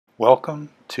Welcome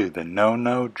to the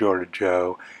Nonno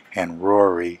Giorgio and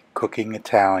Rory Cooking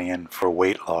Italian for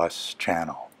Weight Loss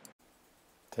channel.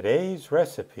 Today's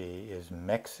recipe is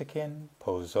Mexican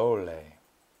Pozole.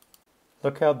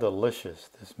 Look how delicious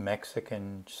this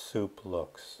Mexican soup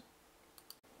looks.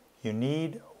 You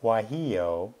need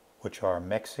guajillo, which are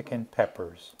Mexican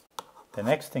peppers. The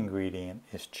next ingredient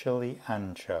is chili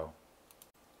ancho.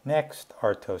 Next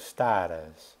are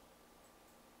tostadas.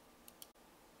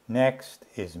 Next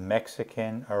is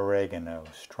Mexican oregano,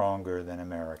 stronger than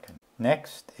American.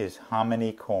 Next is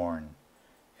hominy corn,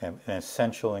 an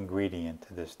essential ingredient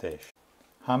to this dish.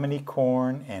 Hominy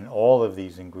corn and all of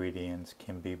these ingredients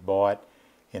can be bought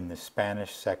in the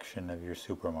Spanish section of your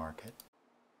supermarket.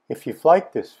 If you've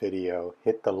liked this video,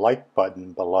 hit the like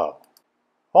button below.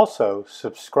 Also,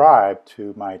 subscribe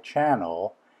to my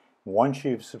channel. Once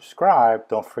you've subscribed,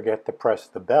 don't forget to press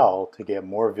the bell to get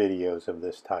more videos of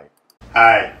this type.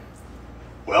 Hi,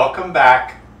 welcome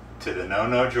back to the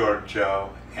Nonno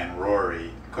Giorgio and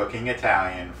Rory Cooking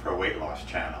Italian for Weight Loss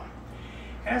channel.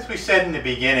 As we said in the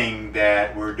beginning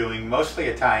that we're doing mostly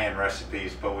Italian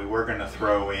recipes, but we were going to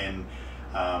throw in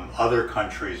other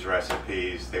countries'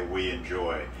 recipes that we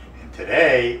enjoy. And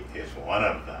today is one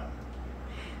of them.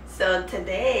 So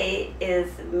today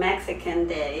is Mexican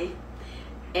Day,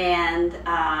 and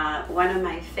one of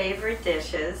my favorite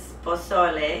dishes,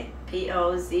 pozole,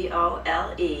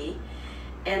 P-O-Z-O-L-E,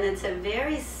 and it's a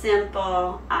very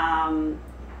simple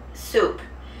soup.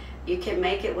 You can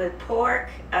make it with pork.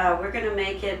 We're going to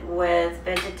make it with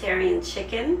vegetarian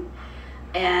chicken,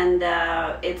 and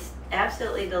it's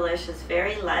absolutely delicious,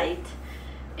 very light,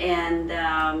 and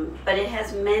but it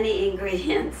has many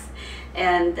ingredients,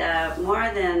 and more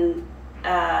than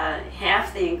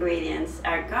half the ingredients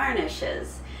are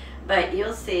garnishes, but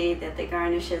you'll see that the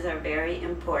garnishes are very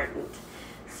important.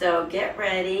 So get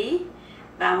ready,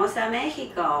 vamos a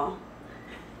Mexico.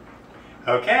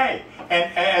 Okay,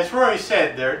 and as Rory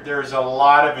said, there's a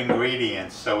lot of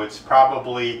ingredients, so it's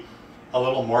probably a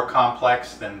little more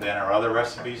complex than our other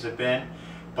recipes have been,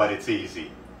 but it's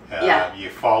easy. Yeah. You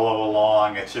follow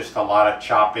along, it's just a lot of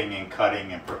chopping and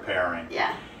cutting and preparing.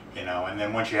 Yeah. You know, and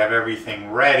then once you have everything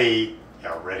ready,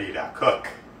 you're ready to cook.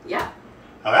 Yeah.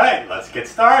 All right, let's get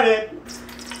started.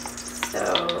 So,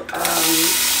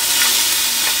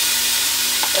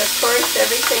 of course,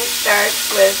 everything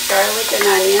starts with garlic and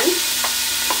onion.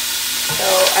 So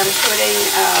I'm putting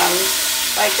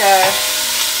like a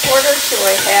quarter to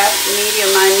a half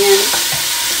medium onion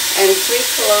and 3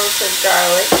 cloves of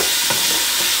garlic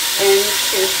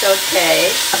into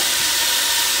saute.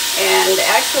 And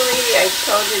actually, I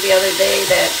told you the other day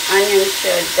that onions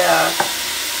should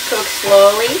cook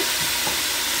slowly.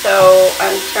 So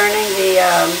I'm turning the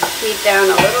heat down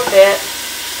a little bit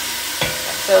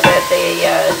so that they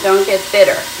don't get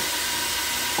bitter.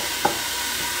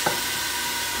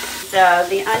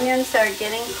 The onions are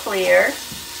getting clear,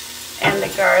 and the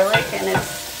garlic, and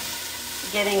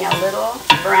it's getting a little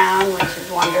brown, which is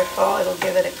wonderful. It'll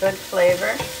give it a good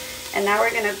flavor. And now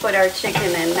we're going to put our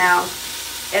chicken in. Now,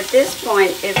 at this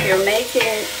point, if you're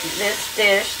making this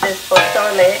dish, this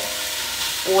pozole,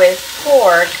 with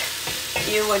pork,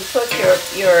 you would put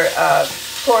your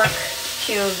pork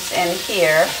cubes in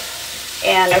here.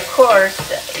 And of course,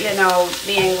 you know,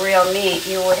 being real meat,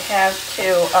 you would have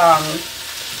to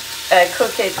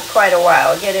cook it quite a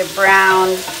while, get it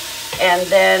browned, and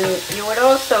then you would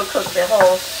also cook the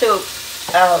whole soup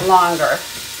longer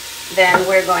than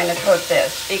we're going to cook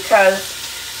this, because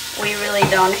we really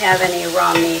don't have any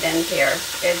raw meat in here.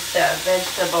 It's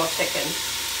vegetable chicken,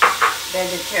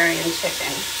 vegetarian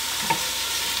chicken.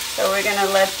 So we're going to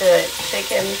let the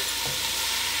chicken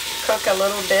cook a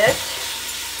little bit.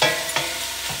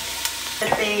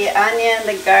 The onion,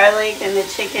 the garlic, and the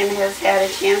chicken has had a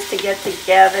chance to get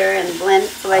together and blend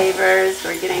flavors.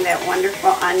 We're getting that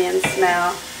wonderful onion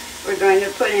smell. We're going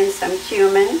to put in some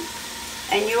cumin,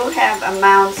 and you'll have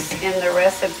amounts in the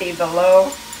recipe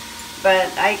below,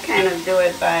 but I kind of do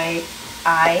it by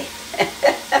eye.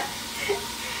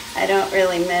 I don't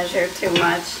really measure too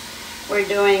much. We're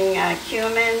doing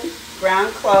cumin,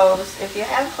 ground cloves. If you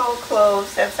have whole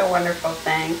cloves, that's a wonderful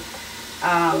thing.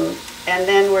 And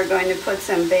then we're going to put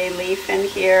some bay leaf in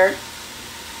here.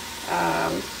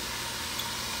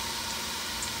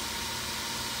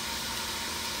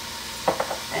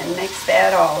 And mix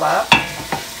that all up.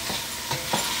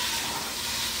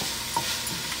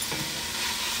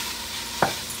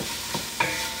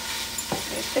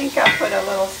 I think I'll put a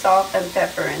little salt and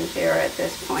pepper in here at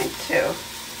this point too.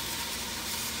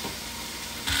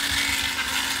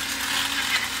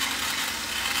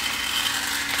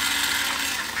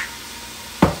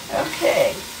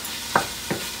 Okay.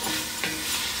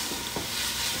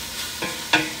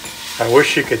 I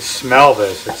wish you could smell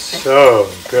this. It's so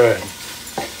good.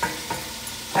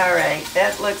 All right,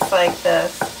 that looks like the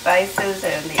spices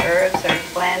and the herbs are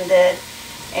blended.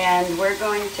 And we're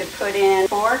going to put in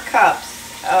 4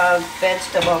 cups of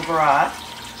vegetable broth,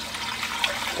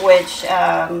 which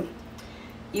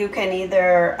you can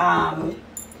either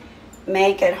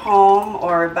make at home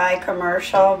or buy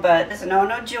commercial, but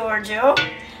Nonno Giorgio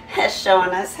has shown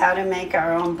us how to make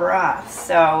our own broth.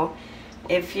 So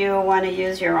if you want to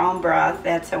use your own broth,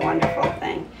 that's a wonderful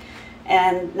thing.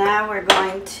 And now we're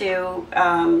going to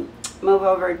move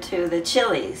over to the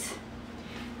chilies.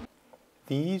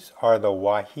 These are the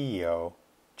guajillo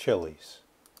chilies,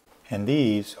 and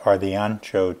these are the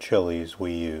ancho chilies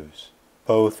we use.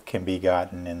 Both can be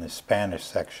gotten in the Spanish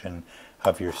section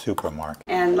of your supermarket.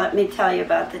 And let me tell you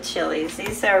about the chilies.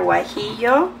 These are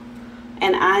guajillo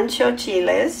and ancho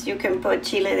chiles. You can put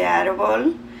chile de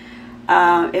árbol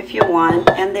if you want,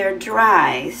 and they're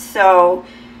dry. So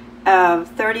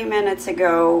 30 minutes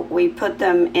ago we put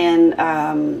them in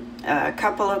a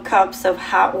couple of cups of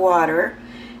hot water,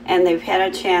 and they've had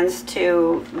a chance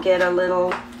to get a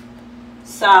little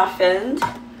softened.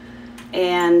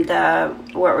 And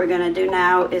what we're going to do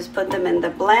now is put them in the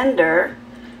blender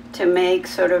to make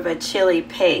sort of a chili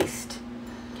paste.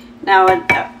 Now a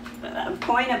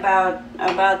point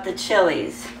about the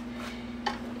chilies.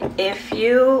 If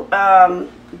you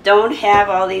don't have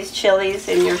all these chilies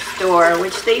in your store,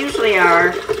 which they usually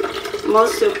are,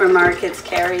 most supermarkets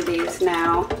carry these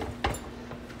now,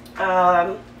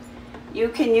 you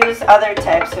can use other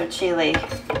types of chili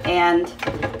and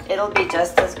it'll be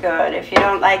just as good. If you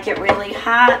don't like it really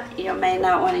hot, you may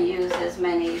not want to use as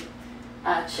many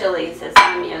chilies as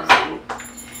I'm using.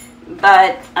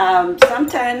 But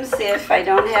sometimes if I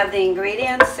don't have the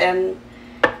ingredients and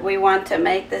we want to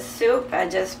make the soup, I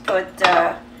just put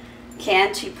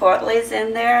canned chipotles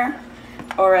in there,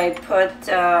 or I put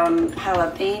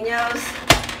jalapenos.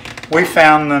 We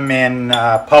found them in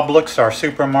Publix, our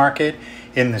supermarket,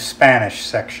 in the Spanish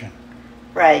section.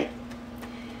 Right.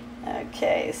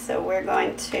 Okay, so we're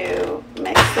going to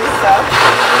mix this up.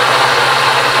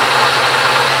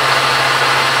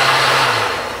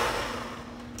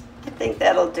 I think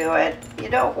that'll do it. You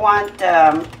don't want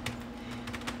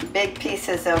big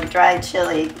pieces of dried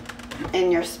chili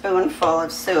in your spoonful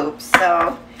of soup.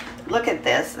 So look at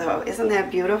this though. Isn't that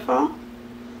beautiful?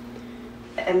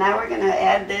 And now we're going to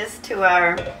add this to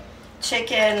our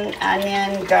chicken,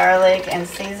 onion, garlic, and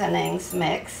seasonings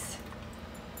mix.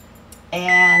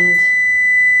 And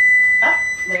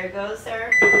there goes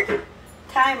our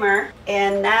timer.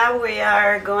 And now we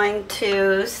are going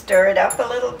to stir it up a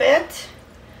little bit.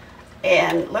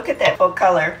 And look at that full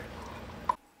color.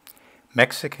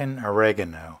 Mexican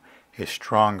oregano is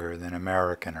stronger than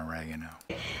American oregano.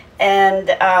 And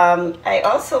I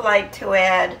also like to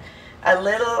add a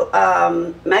little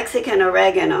Mexican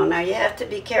oregano. Now you have to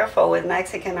be careful with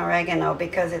Mexican oregano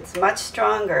because it's much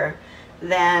stronger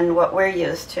than what we're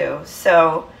used to.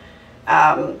 So,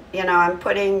 you know, I'm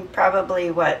putting probably,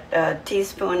 what, a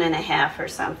teaspoon and a half or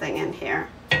something in here.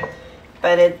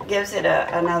 But it gives it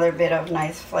another bit of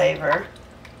nice flavor.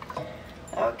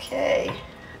 Okay,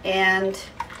 and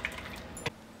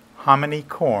hominy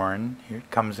corn, here it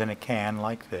comes in a can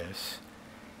like this.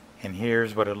 And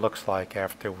here's what it looks like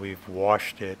after we've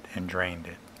washed it and drained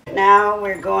it. now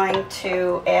we're going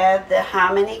to add the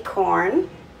hominy corn.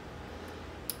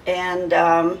 And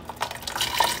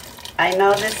I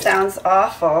know this sounds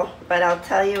awful, but I'll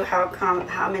tell you how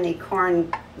hominy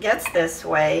corn gets this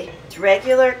way. It's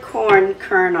regular corn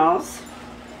kernels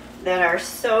that are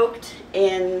soaked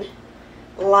in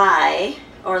lye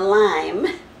or lime,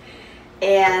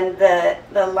 and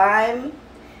the lime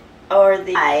or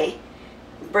the lye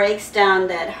breaks down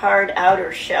that hard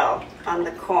outer shell on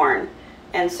the corn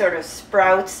and sort of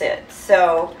sprouts it.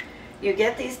 So you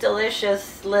get these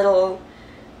delicious little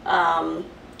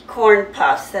corn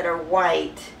puffs that are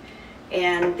white,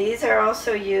 and these are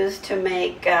also used to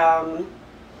make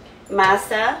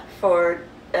masa for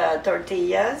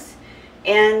tortillas.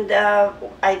 And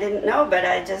I didn't know, but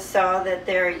I just saw that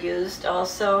they're used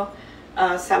also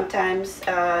sometimes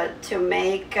to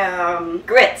make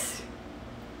grits.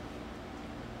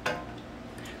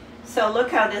 So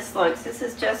look how this looks. This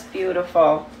is just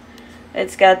beautiful.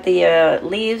 It's got the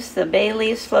leaves, the bay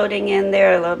leaves floating in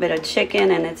there, a little bit of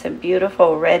chicken, and it's a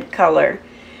beautiful red color.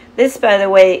 This, by the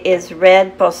way, is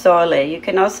red pozole. You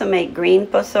can also make green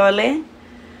pozole,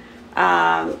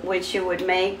 which you would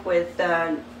make with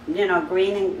you know,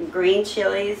 green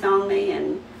chilies only,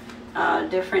 and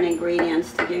different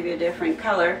ingredients to give you a different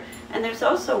color. And there's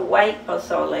also white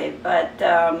pozole, but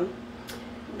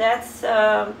That's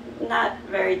not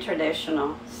very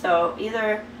traditional. So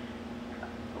either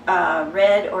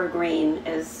red or green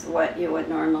is what you would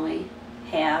normally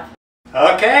have.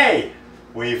 Okay,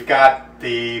 we've got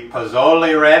the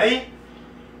pozole ready,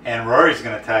 and Rory's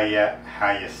going to tell you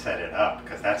how you set it up,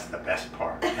 because that's the best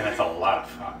part, and it's a lot of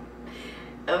fun.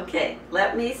 Okay,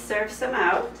 let me serve some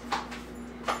out,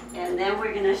 and then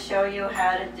we're going to show you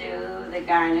how to do the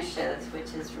garnishes,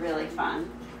 which is really fun.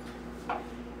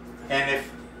 And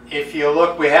if you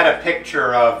look, we had a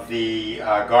picture of the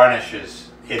garnishes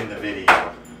in the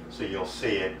video, so you'll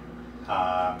see it,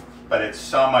 but it's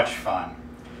so much fun.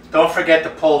 Don't forget to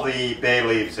pull the bay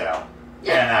leaves out.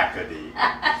 They're not good to eat.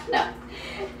 No,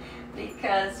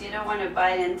 because you don't want to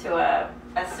bite into a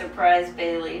surprise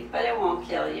bay leaf, but it won't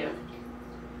kill you.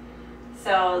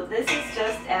 So this is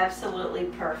just absolutely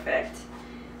perfect,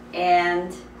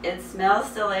 and it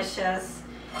smells delicious.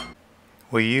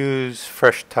 We use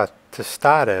fresh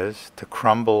tostadas to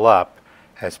crumble up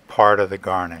as part of the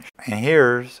garnish. And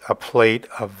here's a plate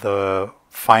of the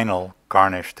final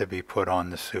garnish to be put on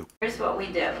the soup. Here's what we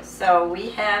do. So we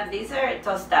have, these are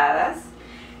tostadas.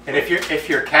 And if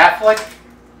you're Catholic,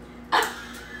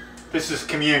 this is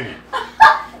communion.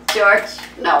 George,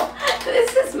 no,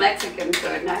 this is Mexican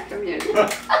food, not communion.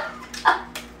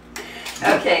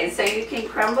 Okay, so you can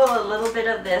crumble a little bit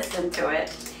of this into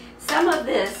it. Some of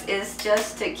this is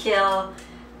just to kill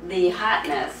the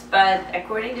hotness, but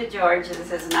according to George,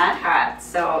 this is not hot,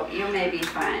 so you may be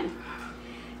fine.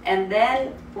 And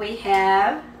then we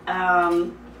have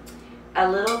a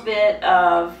little bit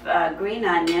of green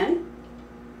onion.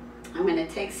 I'm going to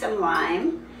take some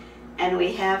lime, and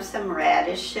we have some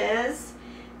radishes,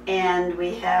 and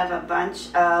we have a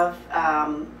bunch of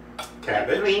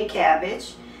green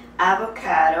cabbage,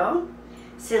 avocado,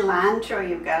 cilantro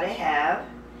you've got to have.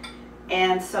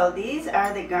 And so these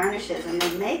are the garnishes, and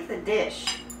they make the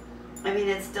dish. I mean,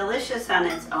 it's delicious on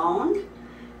its own,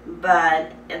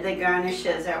 but the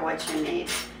garnishes are what you need.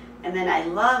 And then I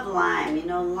love lime. You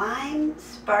know, lime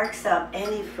sparks up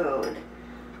any food,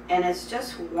 and it's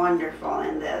just wonderful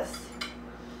in this.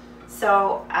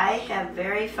 So I have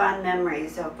very fond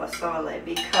memories of pozole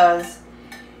because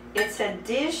it's a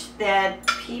dish that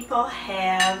people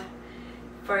have,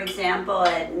 for example,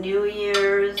 at New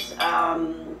Year's.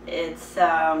 It's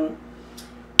a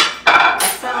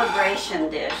celebration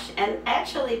dish, and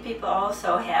actually people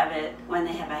also have it when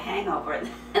they have a hangover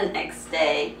the next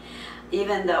day,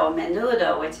 even though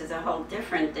menudo, which is a whole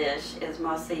different dish, is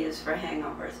mostly used for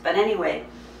hangovers. But anyway,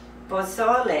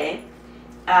 pozole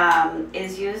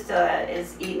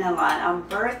is eaten a lot on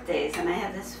birthdays, and I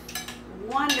have this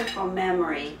wonderful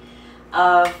memory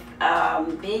of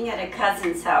being at a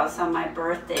cousin's house on my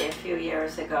birthday a few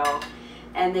years ago,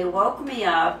 and they woke me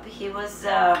up. He was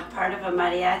part of a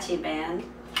mariachi band,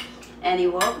 and he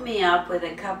woke me up with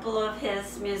a couple of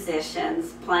his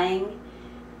musicians playing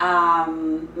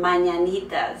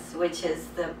Mañanitas, which is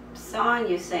the song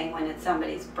you sing when it's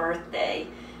somebody's birthday.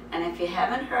 And if you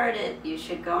haven't heard it, you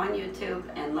should go on YouTube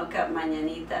and look up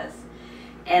Mañanitas.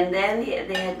 And then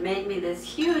they had made me this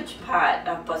huge pot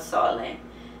of pozole,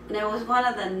 and it was one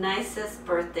of the nicest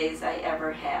birthdays I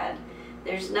ever had.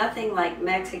 There's nothing like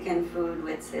Mexican food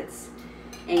with its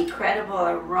incredible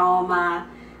aroma,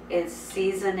 its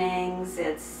seasonings,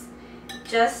 its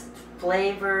just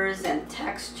flavors and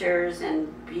textures and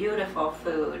beautiful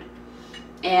food.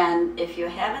 And if you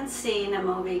haven't seen a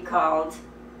movie called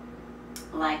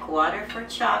Like Water for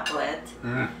Chocolate,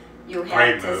 you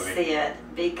have to see it,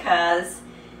 because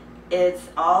it's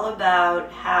all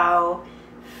about how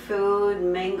food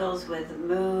mingles with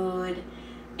mood,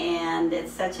 and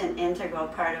it's such an integral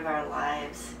part of our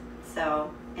lives. So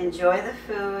enjoy the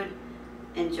food,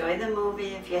 enjoy the movie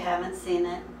if you haven't seen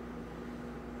it.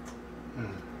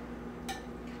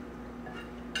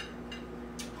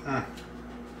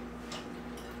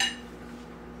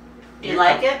 You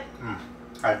like it?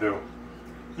 I do.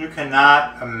 You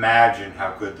cannot imagine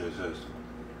how good this is.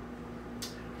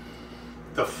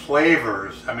 The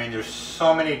flavors, I mean, there's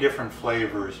so many different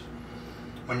flavors.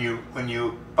 When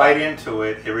you bite into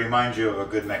it, it reminds you of a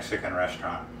good Mexican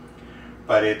restaurant.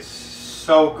 But it's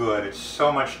so good, it's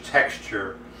so much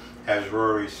texture, as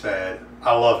Rory said.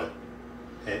 I love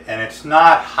it. And it's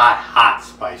not hot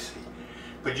spicy,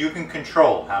 but you can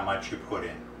control how much you put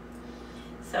in.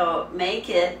 So make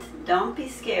it, don't be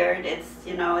scared. It's,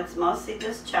 you know, it's mostly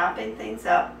just chopping things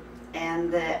up,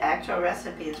 and the actual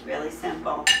recipe is really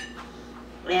simple.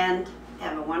 And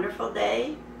have a wonderful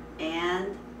day,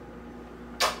 and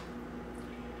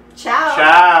ciao.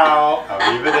 Ciao.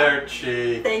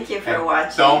 Arrivederci. Thank you for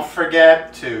watching. Don't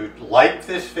forget to like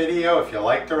this video if you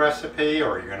like the recipe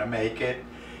or you're going to make it.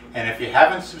 And if you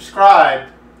haven't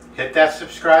subscribed, hit that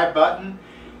subscribe button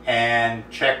and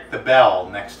check the bell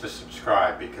next to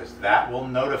subscribe, because that will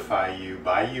notify you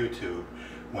by YouTube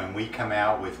when we come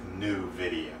out with new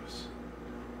videos.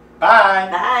 Bye!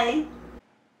 Bye!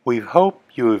 We hope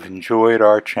you have enjoyed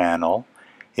our channel.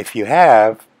 If you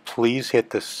have, please hit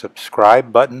the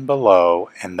subscribe button below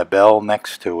and the bell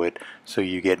next to it so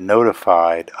you get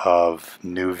notified of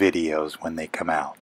new videos when they come out.